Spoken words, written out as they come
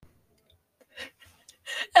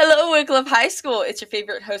Wycliffe High School. It's your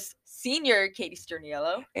favorite host, Senior Katie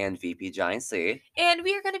Sterniello. And VP Giant C. And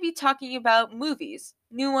we are going to be talking about movies.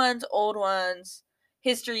 New ones, old ones,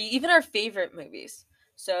 history, even our favorite movies.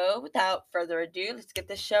 So without further ado, let's get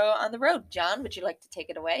this show on the road. John, would you like to take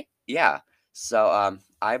it away? Yeah. So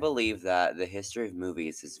I believe that the history of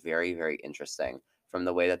movies is very, very interesting. From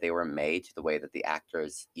the way that they were made to the way that the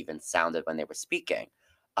actors even sounded when they were speaking.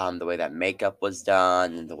 The way that makeup was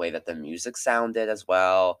done and the way that the music sounded as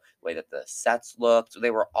well, the way that the sets looked, they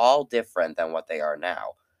were all different than what they are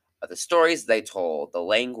now. The stories they told, the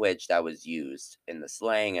language that was used in the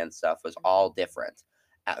slang and stuff was all different.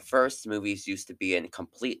 At first, movies used to be in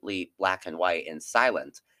completely black and white and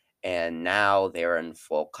silent, and now they're in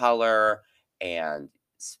full color, and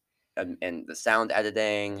and the sound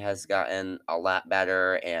editing has gotten a lot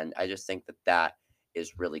better, and I just think that that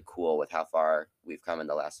is really cool with how far we've come in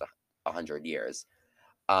the last 100 years.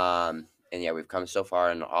 And yeah, we've come so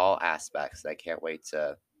far in all aspects. I can't wait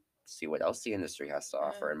to see what else the industry has to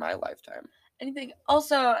offer in my lifetime. Anything?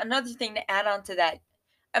 Also, another thing to add on to that,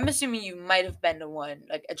 I'm assuming you might have been to one,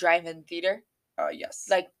 like a drive-in theater. Yes.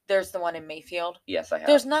 Like, there's the one in Mayfield. Yes, I have.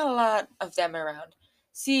 There's not a lot of them around.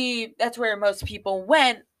 See, that's where most people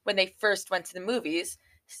went when they first went to the movies.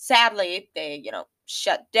 Sadly, they,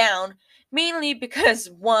 shut down, mainly because,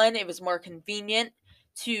 one, it was more convenient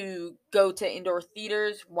to go to indoor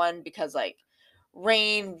theaters. One, because,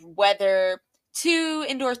 rain, weather. Two,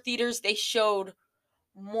 indoor theaters, they showed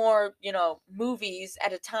more, movies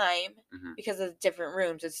at a time Mhm. because of the different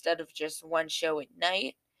rooms instead of just one show at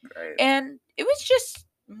night. Right. And it was just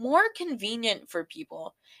more convenient for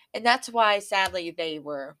people. And that's why, sadly, they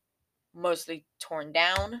were mostly torn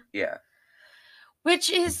down, Yeah. which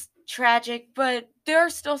is tragic, but there are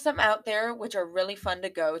still some out there which are really fun to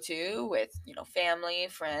go to with, family,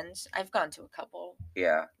 friends. I've gone to a couple.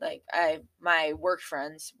 Yeah. Like, my work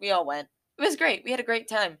friends, we all went. It was great. We had a great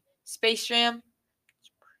time. Space Jam,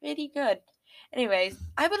 it's pretty good. Anyways,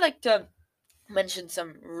 I would like to mention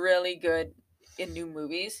some really good and new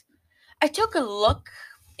movies. I took a look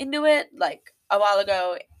into it like a while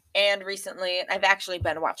ago and recently. I've actually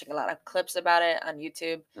been watching a lot of clips about it on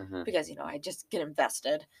YouTube Mhm. because I just get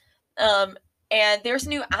invested. And there's a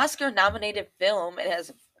new Oscar nominated film. It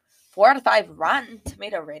has 4 out of 5 Rotten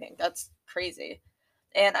Tomato rating. That's crazy.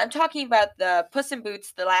 And I'm talking about the Puss in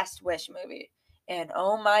Boots: The Last Wish movie. And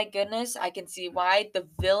oh my goodness, I can see why. The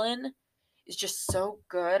villain is just so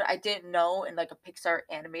good. I didn't know in like a Pixar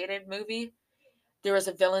animated movie there was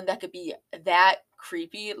a villain that could be that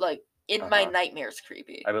creepy, like in my nightmares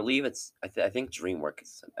creepy. I believe it's. I think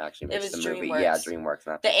DreamWorks actually It makes was the movie. Yeah, DreamWorks. DreamWorks,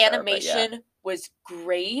 not The Pixar, but yeah. animation was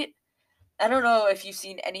great. I don't know if you've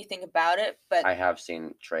seen anything about it, but I have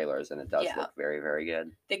seen trailers, and it does yeah, look very, very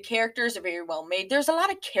good. the characters are very well made. There's a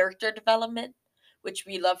lot of character development, which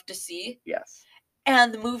we love to see. Yes.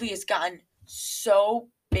 And the movie has gotten so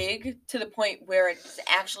big to the point where it's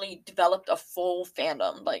actually developed a full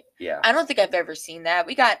fandom. Like, Yeah. I don't think I've ever seen that.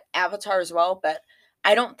 We got Avatar as well, but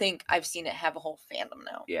I don't think I've seen it have a whole fandom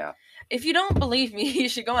now. Yeah. If you don't believe me, you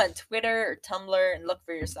should go on Twitter or Tumblr and look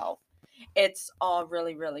for yourself. It's all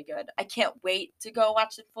really, really good. I can't wait to go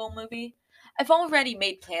watch the full movie. I've already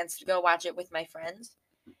made plans to go watch it with my friends,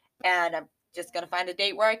 and I'm just going to find a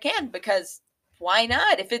date where I can because why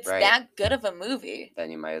not? If it's Right. that good of a movie,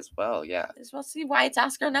 Then you might as well. Yeah. might as well see why it's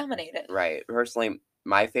Oscar nominated. Right. Personally,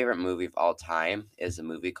 my favorite movie of all time is a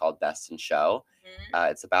movie called Best in Show.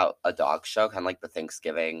 Mhm. It's about a dog show, kind of like the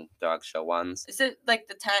Thanksgiving dog show ones. Is it like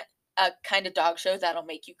the kind of dog show that'll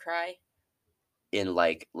make you cry? In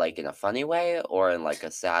like in a funny way or in like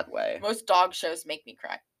a sad way. Most dog shows make me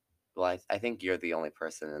cry. Well, I think you're the only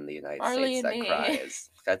person in the United Marley States and that me. cries.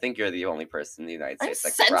 I think you're the only person in the United I'm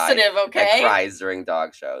States that sensitive, okay? cries during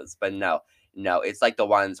dog shows. But no, it's like the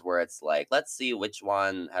ones where it's like, let's see which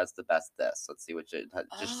one has the best this. Let's see which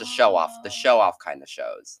just the show off kind of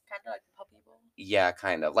shows. Kind of like the Puppy Bowl. Yeah,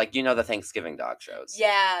 kind of like the Thanksgiving dog shows.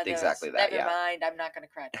 Yeah, exactly that. Never Yeah. mind, I'm not gonna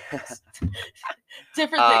cry.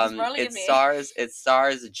 Different things, Marley and me. It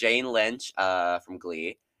stars Jane Lynch from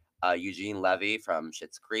Glee, Eugene Levy from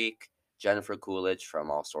Schitt's Creek, Jennifer Coolidge from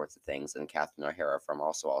All Sorts of Things, and Catherine O'Hara from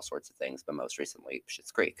also All Sorts of Things, but most recently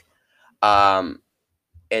Schitt's Creek.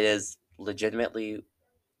 It is legitimately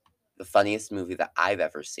the funniest movie that I've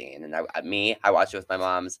ever seen, and I watched it with my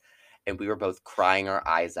moms, and we were both crying our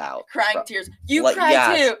eyes out. Crying tears. You Like, cried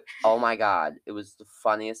yes. too. Oh my god, it was the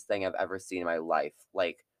funniest thing I've ever seen in my life.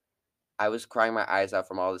 Like, I was crying my eyes out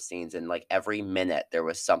from all the scenes, and like every minute there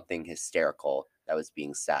was something hysterical that was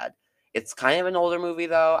being said. It's kind of an older movie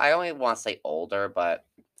though. I don't even want to say older, but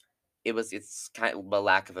it's kind of, a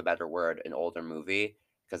lack of a better word, an older movie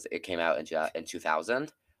because it came out in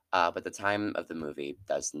 2000. But the time of the movie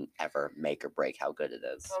doesn't ever make or break how good it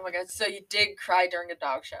is. Oh my god! So you did cry during a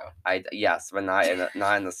dog show? Yes, but not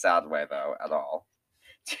in a sad way though at all.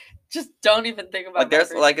 Just don't even think Like about my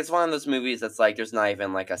there's like freaking. it's one of those movies that's like there's not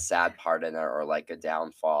even like a sad part in it or like a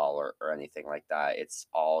downfall or anything like that. It's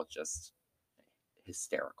all just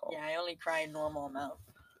hysterical. Yeah, I only cry a normal amount.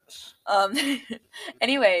 Um.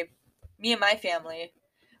 Anyway, me and my family,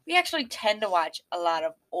 we actually tend to watch a lot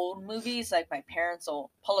of old movies. Like my parents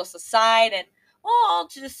will pull us aside and I'll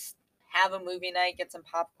just have a movie night, get some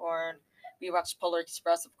popcorn. We watched Polar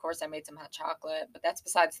Express, of course. I made some hot chocolate, but that's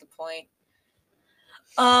besides the point.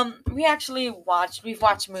 We've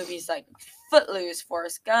watched movies like Footloose,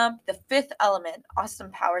 Forrest Gump, The Fifth Element,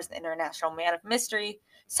 Austin Powers, The International Man of Mystery,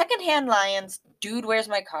 Secondhand Lions, Dude, Where's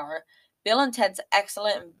My Car, Bill and Ted's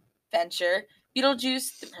Excellent Adventure,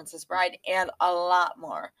 Beetlejuice, The Princess Bride, and a lot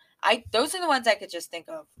more. Those are the ones I could just think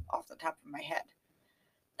of off the top of my head.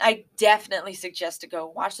 I definitely suggest to go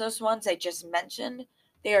watch those ones I just mentioned.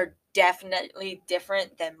 They are definitely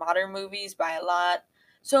different than modern movies by a lot.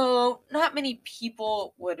 So, not many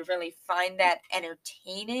people would really find that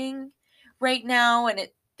entertaining right now, and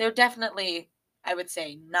they're definitely, I would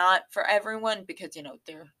say, not for everyone because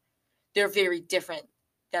they're very different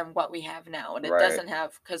than what we have now, and it Right. doesn't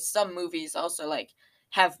have because some movies also like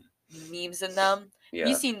have memes in them. Have you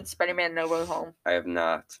Yeah. seen Spider-Man: No Way Home? I have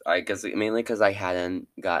not. Mainly because I hadn't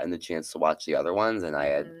gotten the chance to watch the other ones, and I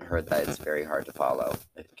had heard that it's very hard to follow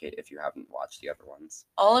if you haven't watched the other ones.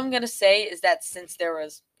 All I'm gonna say is that since there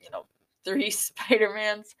was, three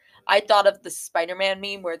Spider-Mans, I thought of the Spider-Man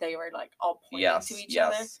meme where they were like all pointing to each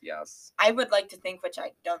other. Yes. I would like to think, which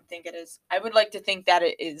I don't think it is, I would like to think that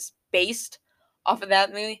it is based off of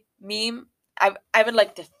that meme. I would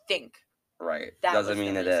like to think. Right. That Doesn't was the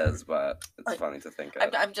mean it reason. is, but it's Right. funny to think of.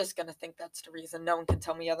 I'm just gonna think that's the reason. No one can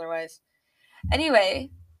tell me otherwise. Anyway,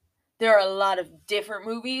 there are a lot of different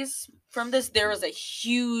movies from this. There was a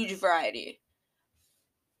huge variety.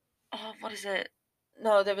 Oh, what is it?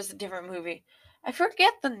 No, there was a different movie. I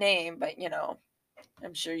forget the name, but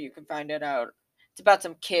I'm sure you can find it out. It's about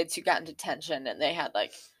some kids who got in detention and they had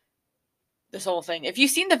like this whole thing. If you've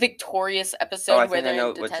seen the Victorious episode I where think I they're know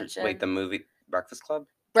in detention, wait, the movie Breakfast Club?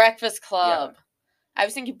 Breakfast Club. I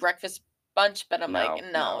was thinking Breakfast Bunch, but I'm like,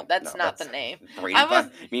 no, that's not the name. Brady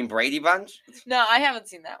Bunch? You mean Brady Bunch? No, I haven't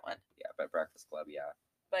seen that one. Yeah, but Breakfast Club, yeah.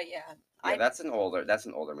 But yeah. Yeah, that's an older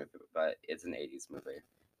movie, but it's an 80s movie.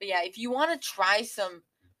 But yeah, if you want to try some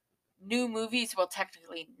new movies, well,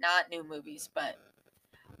 technically not new movies, but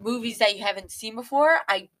movies that you haven't seen before,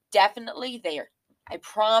 I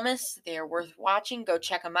promise they are worth watching. Go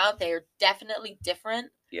check them out. They are definitely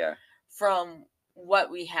different from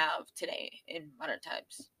what we have today in modern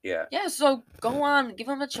times. Yeah. Yeah, so go on, give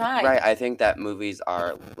them a try. Right, I think that movies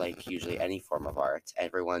are like usually any form of art.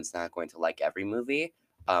 Everyone's not going to like every movie,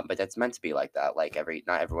 but that's meant to be like that. Like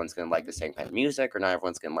not everyone's going to like the same kind of music, or not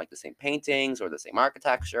everyone's going to like the same paintings or the same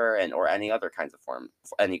architecture, or any other form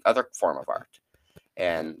of art.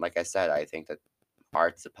 And like I said, I think that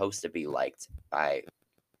art's supposed to be liked by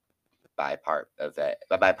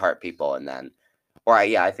part people, and then,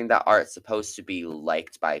 I think that art's supposed to be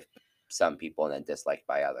liked by some people and then disliked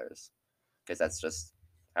by others, because that's just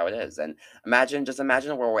how it is. And imagine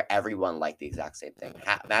a world where everyone liked the exact same thing.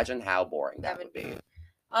 Imagine how boring that would be.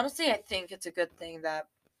 Honestly, I think it's a good thing that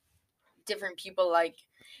different people like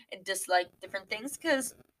and dislike different things,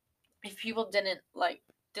 because if people didn't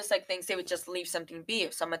dislike things, they would just leave something be.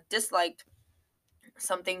 If someone disliked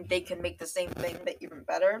something, they can make the same thing but even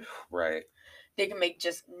better. Right. They can make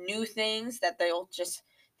just new things that they'll just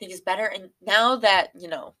think is better. And now that,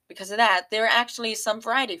 because of that, there are actually some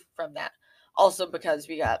variety from that. Also because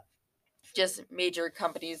we got just major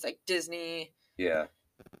companies like Disney,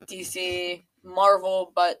 DC,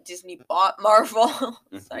 Marvel, but Disney bought Marvel.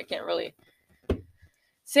 So I can't really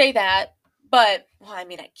say that. But, I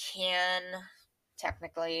can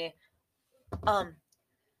technically.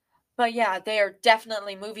 But yeah,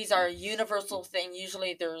 movies are a universal thing.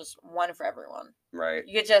 Usually there's one for everyone. Right.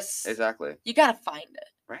 You just exactly. You gotta find it.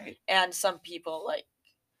 Right. And some people, like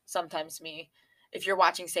sometimes me, if you're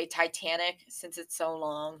watching, say, Titanic, since it's so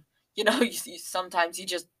long, sometimes you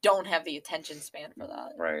just don't have the attention span for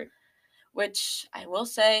that. Right. Which I will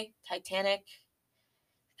say, Titanic,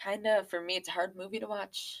 kind of, for me, it's a hard movie to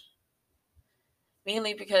watch.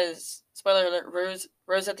 Mainly because, spoiler alert,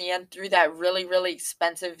 Rose at the end threw that really, really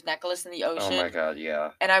expensive necklace in the ocean. Oh my god,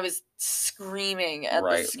 yeah. And I was screaming at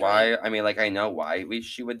the screen. Why? I know why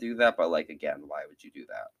she would do that, but again, why would you do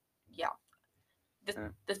that? Yeah.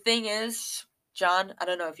 The thing is, John, I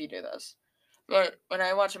don't know if you do this, but when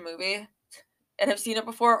I watch a movie and I've seen it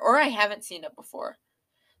before, or I haven't seen it before,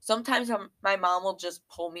 Sometimes my mom will just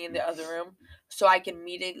pull me in the other room so I can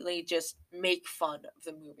immediately just make fun of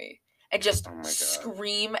the movie and just Oh my god.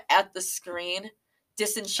 scream at the screen.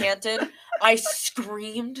 Disenchanted. I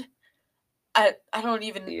screamed. I don't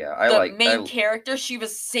even. Yeah, The main character, she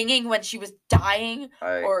was singing when she was dying,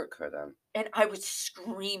 I or couldn't. and I was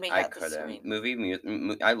screaming I at the couldn't.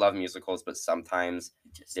 screen. I love musicals, but sometimes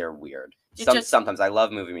Just they're weird. you just Sometimes I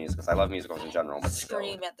love movie musicals. I love musicals in general, but still.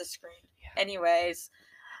 scream at the screen. Yeah. Anyways,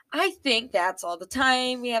 I think that's all the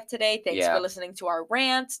time we have today. Thanks Yeah. for listening to our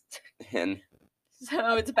rant. And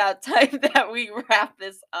So it's about time that we wrap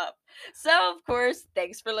this up. So, of course,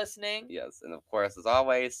 thanks for listening. yes, and of course, as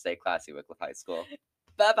always, stay classy, Wycliffe High School.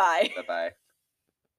 Bye bye. Bye bye.